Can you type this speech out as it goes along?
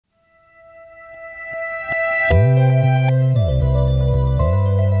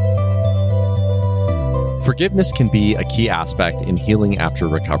Forgiveness can be a key aspect in healing after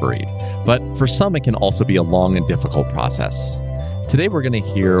recovery, but for some it can also be a long and difficult process. Today we're going to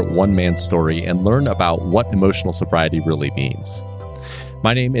hear one man's story and learn about what emotional sobriety really means.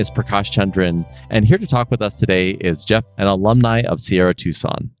 My name is Prakash Chandran, and here to talk with us today is Jeff, an alumni of Sierra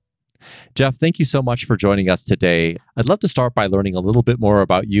Tucson. Jeff, thank you so much for joining us today. I'd love to start by learning a little bit more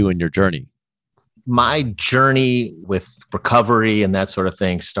about you and your journey. My journey with recovery and that sort of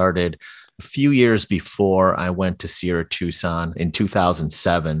thing started a few years before I went to Sierra Tucson in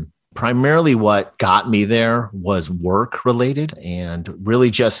 2007. Primarily what got me there was work related and really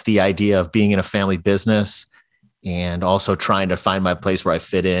just the idea of being in a family business and also trying to find my place where I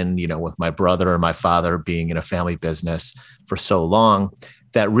fit in, with my brother and my father being in a family business for so long.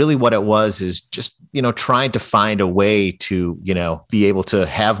 That really what it was is just, trying to find a way to, be able to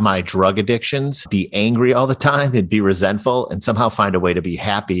have my drug addictions, be angry all the time and be resentful and somehow find a way to be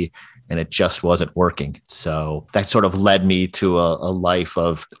happy. And it just wasn't working. So that sort of led me to a life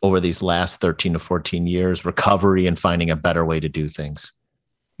of, over these last 13 to 14 years, recovery and finding a better way to do things.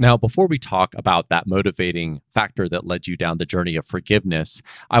 Now, before we talk about that motivating factor that led you down the journey of forgiveness,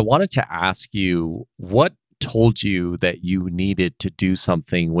 I wanted to ask you, what told you that you needed to do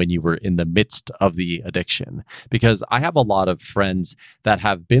something when you were in the midst of the addiction? Because I have a lot of friends that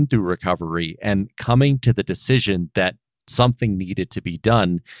have been through recovery, and coming to the decision that something needed to be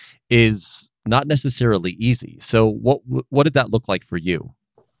done is not necessarily easy. So what did that look like for you?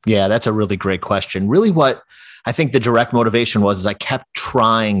 Yeah, that's a really great question. Really what I think the direct motivation was is I kept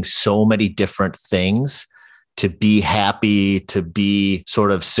trying so many different things to be happy, to be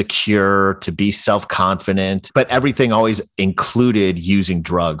sort of secure, to be self-confident, but everything always included using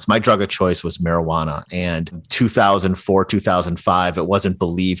drugs. My drug of choice was marijuana. And 2004, 2005, it wasn't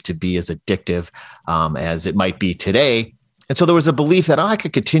believed to be as addictive as it might be today. And so there was a belief that I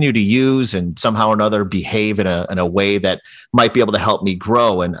could continue to use and somehow or another behave in a way that might be able to help me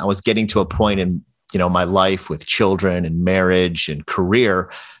grow. And I was getting to a point in my life with children and marriage and career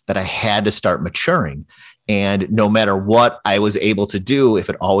that I had to start maturing. And no matter what I was able to do, if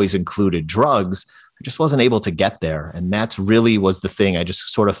it always included drugs, I just wasn't able to get there. And that's really was the thing. I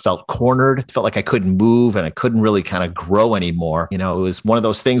just sort of felt cornered. It felt like I couldn't move and I couldn't really kind of grow anymore. It was one of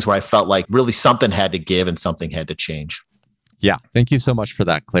those things where I felt like really something had to give and something had to change. Yeah, thank you so much for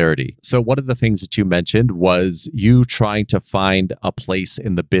that clarity. So one of the things that you mentioned was you trying to find a place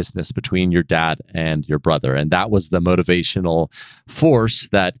in the business between your dad and your brother. And that was the motivational force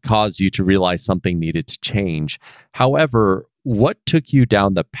that caused you to realize something needed to change. However, what took you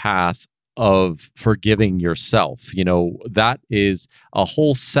down the path of forgiving yourself? That is a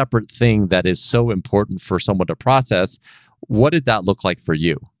whole separate thing that is so important for someone to process. What did that look like for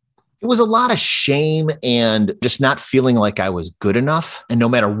you? It was a lot of shame and just not feeling like I was good enough. And no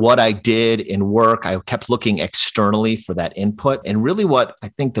matter what I did in work, I kept looking externally for that input. And really what I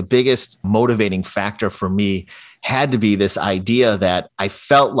think the biggest motivating factor for me had to be this idea that I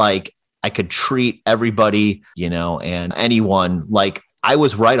felt like I could treat everybody, and anyone like I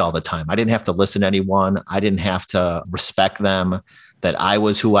was right all the time. I didn't have to listen to anyone. I didn't have to respect them, that I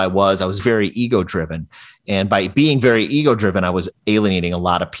was who I was. I was very ego-driven. And by being very ego-driven, I was alienating a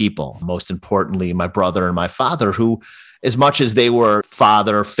lot of people. Most importantly, my brother and my father, who, as much as they were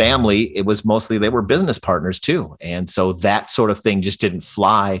father, family, it was mostly they were business partners too. And so that sort of thing just didn't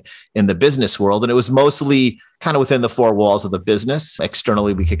fly in the business world. And it was mostly kind of within the four walls of the business.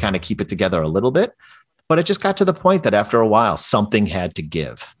 Externally, we could kind of keep it together a little bit. But it just got to the point that after a while, something had to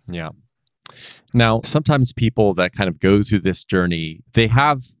give. Yeah. Now, sometimes people that kind of go through this journey, they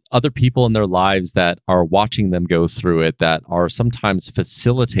have other people in their lives that are watching them go through it, that are sometimes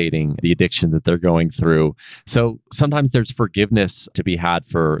facilitating the addiction that they're going through. So sometimes there's forgiveness to be had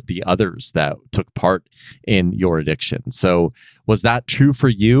for the others that took part in your addiction. So was that true for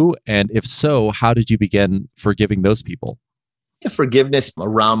you? And if so, how did you begin forgiving those people? Forgiveness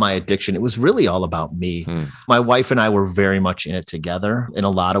around my addiction, it was really all about me. My wife and I were very much in it together in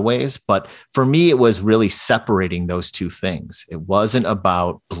a lot of ways. But for me, it was really separating those two things. It wasn't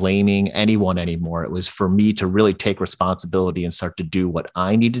about blaming anyone anymore. It was for me to really take responsibility and start to do what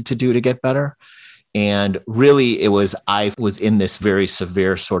I needed to do to get better. And really, I was in this very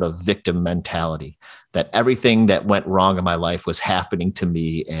severe sort of victim mentality that everything that went wrong in my life was happening to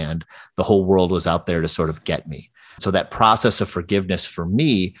me and the whole world was out there to sort of get me. So that process of forgiveness for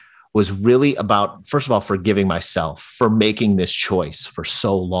me was really about, first of all, forgiving myself for making this choice for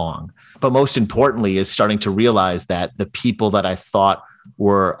so long. But most importantly is starting to realize that the people that I thought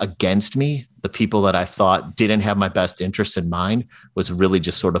were against me, the people that I thought didn't have my best interest in mind, was really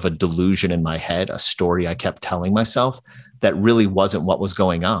just sort of a delusion in my head, a story I kept telling myself that really wasn't what was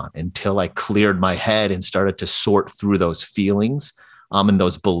going on until I cleared my head and started to sort through those feelings and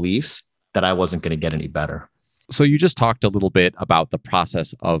those beliefs that I wasn't going to get any better. So you just talked a little bit about the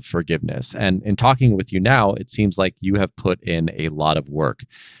process of forgiveness. And in talking with you now, it seems like you have put in a lot of work.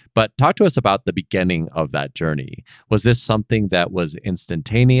 But talk to us about the beginning of that journey. Was this something that was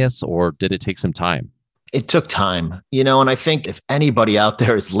instantaneous, or did it take some time? It took time, and I think if anybody out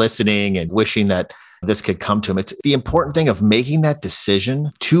there is listening and wishing that this could come to them, it's the important thing of making that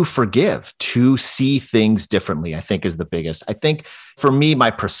decision to forgive, to see things differently, I think is the biggest. I think for me,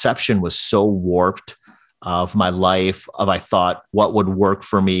 my perception was so warped of my life, I thought what would work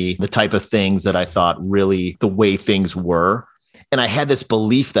for me, the type of things that I thought really the way things were. And I had this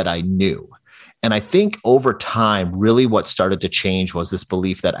belief that I knew. And I think over time, really what started to change was this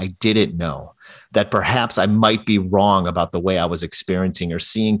belief that I didn't know, that perhaps I might be wrong about the way I was experiencing or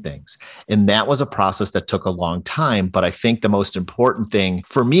seeing things. And that was a process that took a long time. But I think the most important thing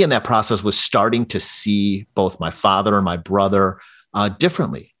for me in that process was starting to see both my father and my brother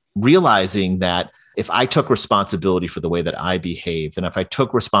differently, realizing that if I took responsibility for the way that I behaved, and if I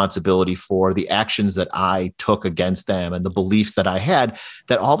took responsibility for the actions that I took against them and the beliefs that I had,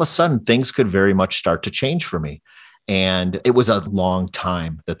 that all of a sudden things could very much start to change for me. And it was a long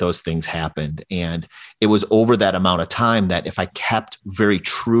time that those things happened. And it was over that amount of time that if I kept very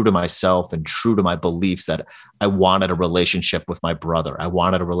true to myself and true to my beliefs that I wanted a relationship with my brother, I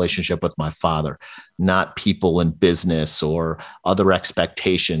wanted a relationship with my father, not people in business or other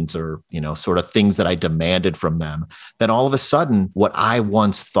expectations or, sort of things that I demanded from them, then all of a sudden what I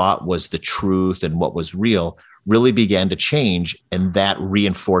once thought was the truth and what was real really began to change. And that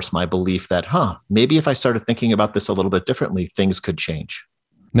reinforced my belief that, maybe if I started thinking about this a little bit differently, things could change.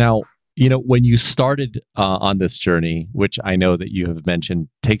 Now, when you started on this journey, which I know that you have mentioned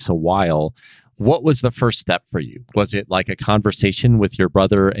takes a while, what was the first step for you? Was it like a conversation with your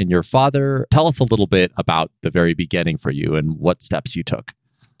brother and your father? Tell us a little bit about the very beginning for you and what steps you took.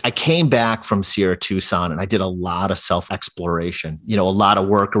 I came back from Sierra Tucson and I did a lot of self-exploration, a lot of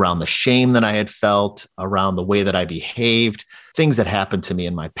work around the shame that I had felt, around the way that I behaved, things that happened to me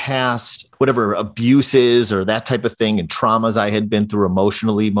in my past, whatever abuses or that type of thing and traumas I had been through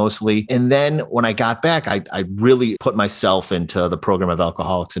emotionally mostly. And then when I got back, I really put myself into the program of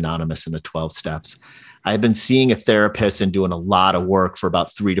Alcoholics Anonymous and the 12 steps. I had been seeing a therapist and doing a lot of work for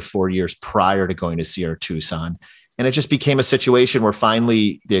about 3 to 4 years prior to going to Sierra Tucson. And it just became a situation where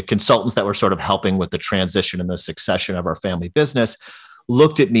finally the consultants that were sort of helping with the transition and the succession of our family business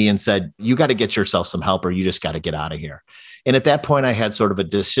looked at me and said, you got to get yourself some help or you just got to get out of here. And at that point, I had sort of a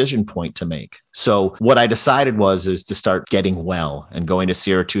decision point to make. So what I decided is to start getting well, and going to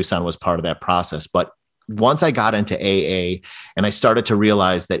Sierra Tucson was part of that process. But once I got into AA and I started to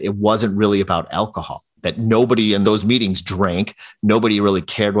realize that it wasn't really about alcohol, that nobody in those meetings drank, nobody really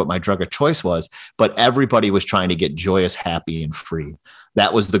cared what my drug of choice was, but everybody was trying to get joyous, happy, and free.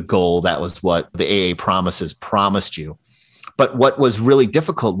 That was the goal. That was what the AA promises promised you. But what was really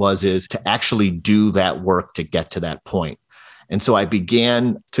difficult is to actually do that work to get to that point. And so I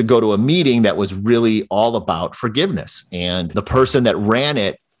began to go to a meeting that was really all about forgiveness. And the person that ran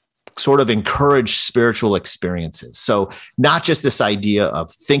it sort of encouraged spiritual experiences. So not just this idea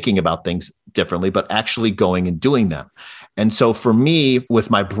of thinking about things differently, but actually going and doing them. And so for me, with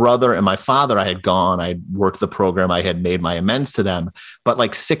my brother and my father, I had gone, I worked the program, I had made my amends to them. But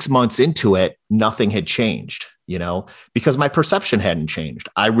like 6 months into it, nothing had changed, because my perception hadn't changed.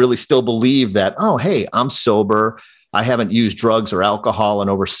 I really still believed that, oh, hey, I'm sober. I haven't used drugs or alcohol in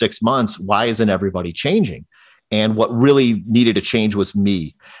over 6 months. Why isn't everybody changing? And what really needed to change was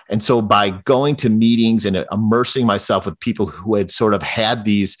me. And so by going to meetings and immersing myself with people who had sort of had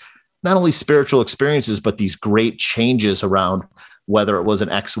these not only spiritual experiences, but these great changes around whether it was an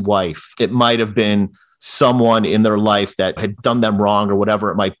ex-wife, it might have been someone in their life that had done them wrong or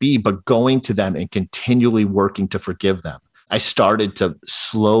whatever it might be, but going to them and continually working to forgive them. I started to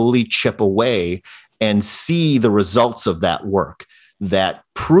slowly chip away and see the results of that work that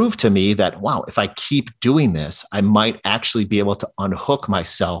proved to me that, wow, if I keep doing this, I might actually be able to unhook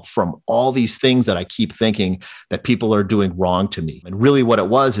myself from all these things that I keep thinking that people are doing wrong to me. And really what it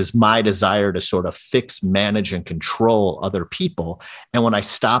was is my desire to sort of fix, manage, and control other people. And when I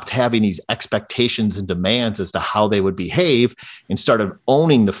stopped having these expectations and demands as to how they would behave and started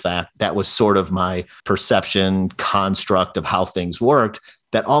owning the fact that was sort of my perception construct of how things worked,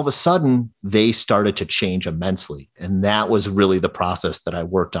 that all of a sudden they started to change immensely. And that was really the process that I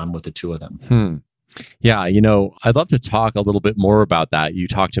worked on with the two of them. Yeah, I'd love to talk a little bit more about that. You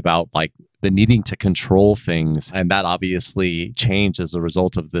talked about like the needing to control things, and that obviously changed as a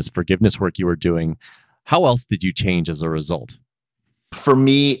result of this forgiveness work you were doing. How else did you change as a result? For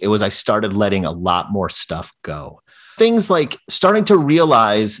me, it was I started letting a lot more stuff go. Things like starting to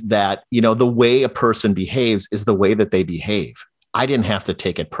realize that, the way a person behaves is the way that they behave. I didn't have to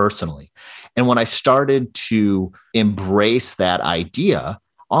take it personally. And when I started to embrace that idea,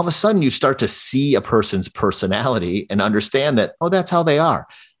 all of a sudden you start to see a person's personality and understand that, oh, that's how they are.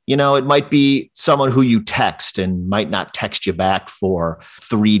 It might be someone who you text and might not text you back for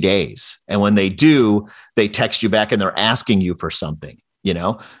 3 days. And when they do, they text you back and they're asking you for something.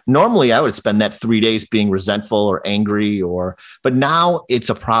 Normally I would spend that 3 days being resentful or angry, but now it's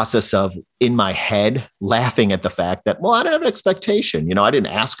a process of in my head laughing at the fact that, well, I don't have an expectation. I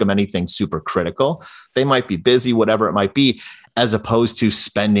didn't ask them anything super critical. They might be busy, whatever it might be, as opposed to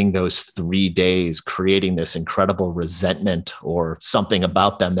spending those 3 days creating this incredible resentment or something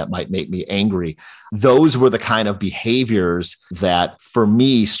about them that might make me angry. Those were the kind of behaviors that for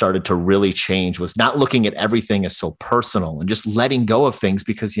me started to really change, was not looking at everything as so personal and just letting go of things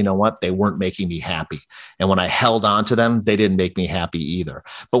because you know what? They weren't making me happy. And when I held on to them, they didn't make me happy either.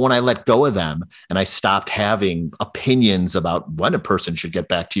 But when I let go of them and I stopped having opinions about when a person should get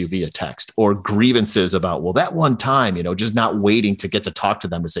back to you via text or grievances about, well, that one time, just not waiting to get to talk to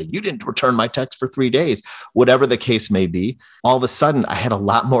them to say, you didn't return my text for 3 days, whatever the case may be, all of a sudden I had a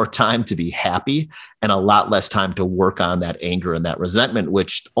lot more time to be happy and a lot less time to work on that anger and that resentment,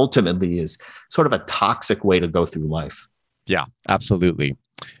 which ultimately is sort of a toxic way to go through life. Yeah, absolutely.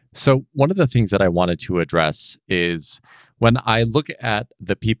 So one of the things that I wanted to address is when I look at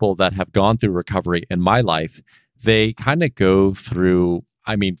the people that have gone through recovery in my life, they kind of go through,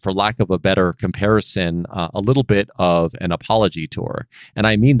 for lack of a better comparison, a little bit of an apology tour. And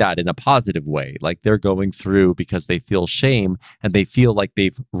I mean that in a positive way. Like they're going through because they feel shame and they feel like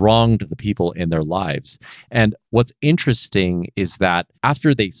they've wronged the people in their lives. And what's interesting is that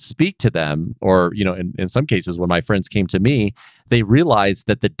after they speak to them, or, in some cases, when my friends came to me, they realized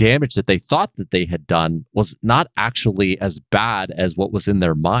that the damage that they thought that they had done was not actually as bad as what was in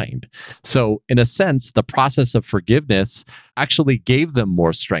their mind. So in a sense, the process of forgiveness actually gave them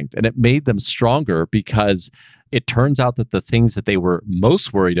more strength and it made them stronger because it turns out that the things that they were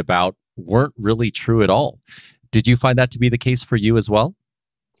most worried about weren't really true at all. Did you find that to be the case for you as well?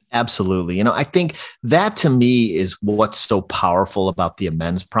 Absolutely. I think that to me is what's so powerful about the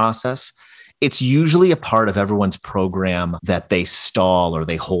amends process. It's usually a part of everyone's program that they stall or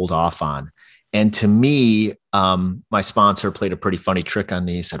they hold off on. And to me, my sponsor played a pretty funny trick on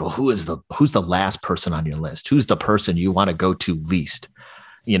me. He said, well, who's the last person on your list? Who's the person you want to go to least?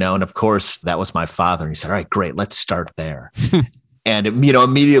 And of course, that was my father. And he said, all right, great, let's start there. And,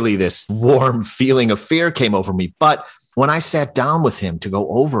 immediately this warm feeling of fear came over me. But when I sat down with him to go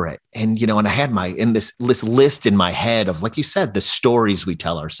over it and, and I had this list in my head of, like you said, the stories we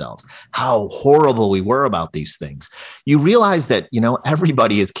tell ourselves, how horrible we were about these things. You realize that,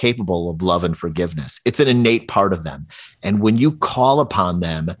 everybody is capable of love and forgiveness. It's an innate part of them. And when you call upon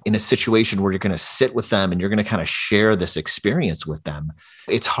them in a situation where you're going to sit with them and you're going to kind of share this experience with them,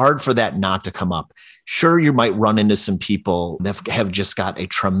 it's hard for that not to come up. Sure, you might run into some people that have just got a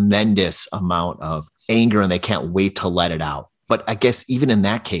tremendous amount of anger and they can't wait to let it out. But I guess even in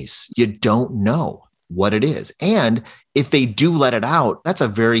that case, you don't know what it is. And if they do let it out, that's a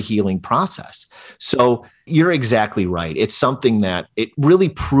very healing process. So you're exactly right. It's something that it really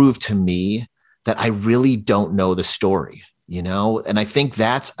proved to me that I really don't know the story. And I think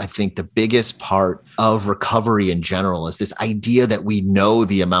that's the biggest part of recovery in general is this idea that we know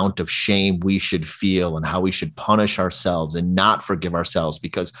the amount of shame we should feel and how we should punish ourselves and not forgive ourselves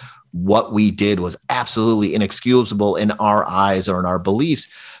because what we did was absolutely inexcusable in our eyes or in our beliefs.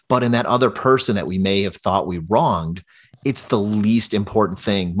 But in that other person that we may have thought we wronged, it's the least important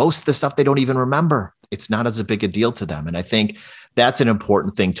thing. Most of the stuff they don't even remember. It's not as a big a deal to them. And I think that's an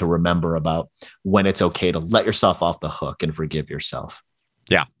important thing to remember about when it's okay to let yourself off the hook and forgive yourself.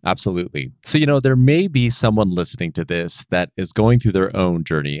 Yeah, absolutely. So, there may be someone listening to this that is going through their own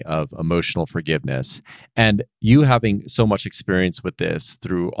journey of emotional forgiveness. And you having so much experience with this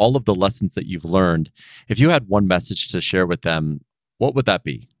through all of the lessons that you've learned, if you had one message to share with them, what would that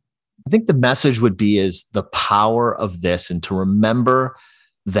be? I think the message would be is the power of this and to remember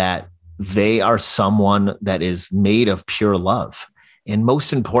that they are someone that is made of pure love. And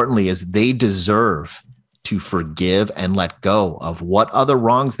most importantly, is they deserve to forgive and let go of what other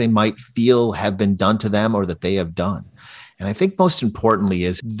wrongs they might feel have been done to them or that they have done. And I think most importantly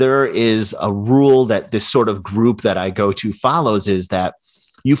is there is a rule that this sort of group that I go to follows is that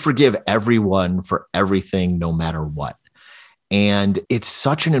You forgive everyone for everything, no matter what. And it's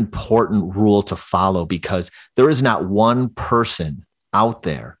such an important rule to follow because there is not one person out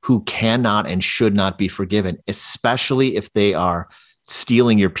there who cannot and should not be forgiven, especially if they are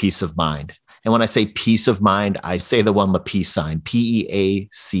stealing your peace of mind. And when I say peace of mind, I say the one with peace sign,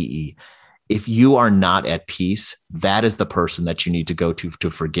 Peace. If you are not at peace, that is the person that you need to go to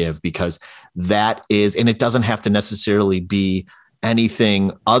forgive, because that is, and it doesn't have to necessarily be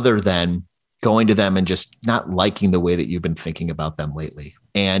anything other than going to them and just not liking the way that you've been thinking about them lately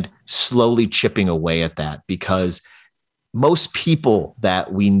and slowly chipping away at that, because most people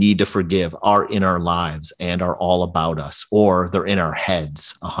that we need to forgive are in our lives and are all about us, or they're in our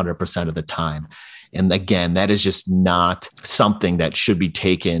heads 100% of the time. And again, that is just not something that should be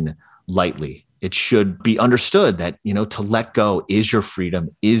taken lightly. It should be understood that, to let go is your freedom,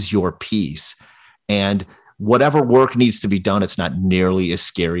 is your peace. And whatever work needs to be done, it's not nearly as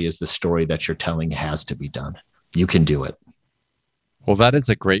scary as the story that you're telling has to be done. You can do it. Well, that is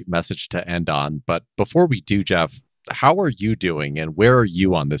a great message to end on. But before we do, Jeff, how are you doing and where are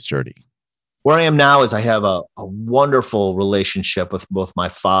you on this journey? Where I am now is I have a wonderful relationship with both my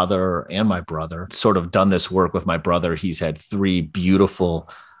father and my brother. Sort of done this work with my brother. He's had 3 beautiful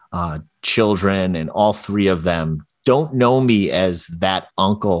children, and all 3 of them don't know me as that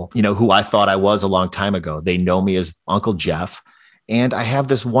uncle, who I thought I was a long time ago. They know me as Uncle Jeff. And I have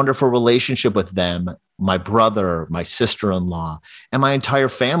this wonderful relationship with them, my brother, my sister-in-law, and my entire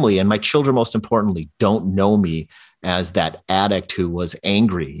family. And my children, most importantly, don't know me as that addict who was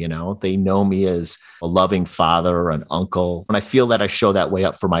angry. They know me as a loving father, an uncle. And I feel that I show that way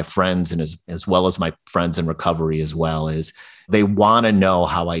up for my friends, and as well as my friends in recovery as well, is they want to know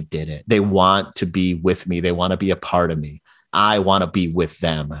how I did it. They want to be with me. They want to be a part of me. I want to be with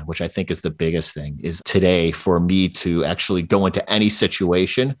them, which I think is the biggest thing, is today for me to actually go into any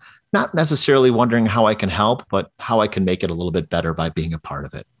situation, not necessarily wondering how I can help, but how I can make it a little bit better by being a part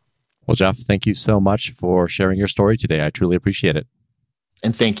of it. Well, Jeff, thank you so much for sharing your story today. I truly appreciate it.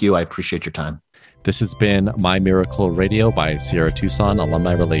 And thank you. I appreciate your time. This has been My Miracle Radio by Sierra Tucson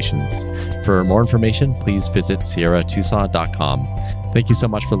Alumni Relations. For more information, please visit sierratucson.com. Thank you so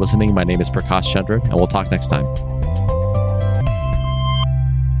much for listening. My name is Prakash Chandran, and we'll talk next time.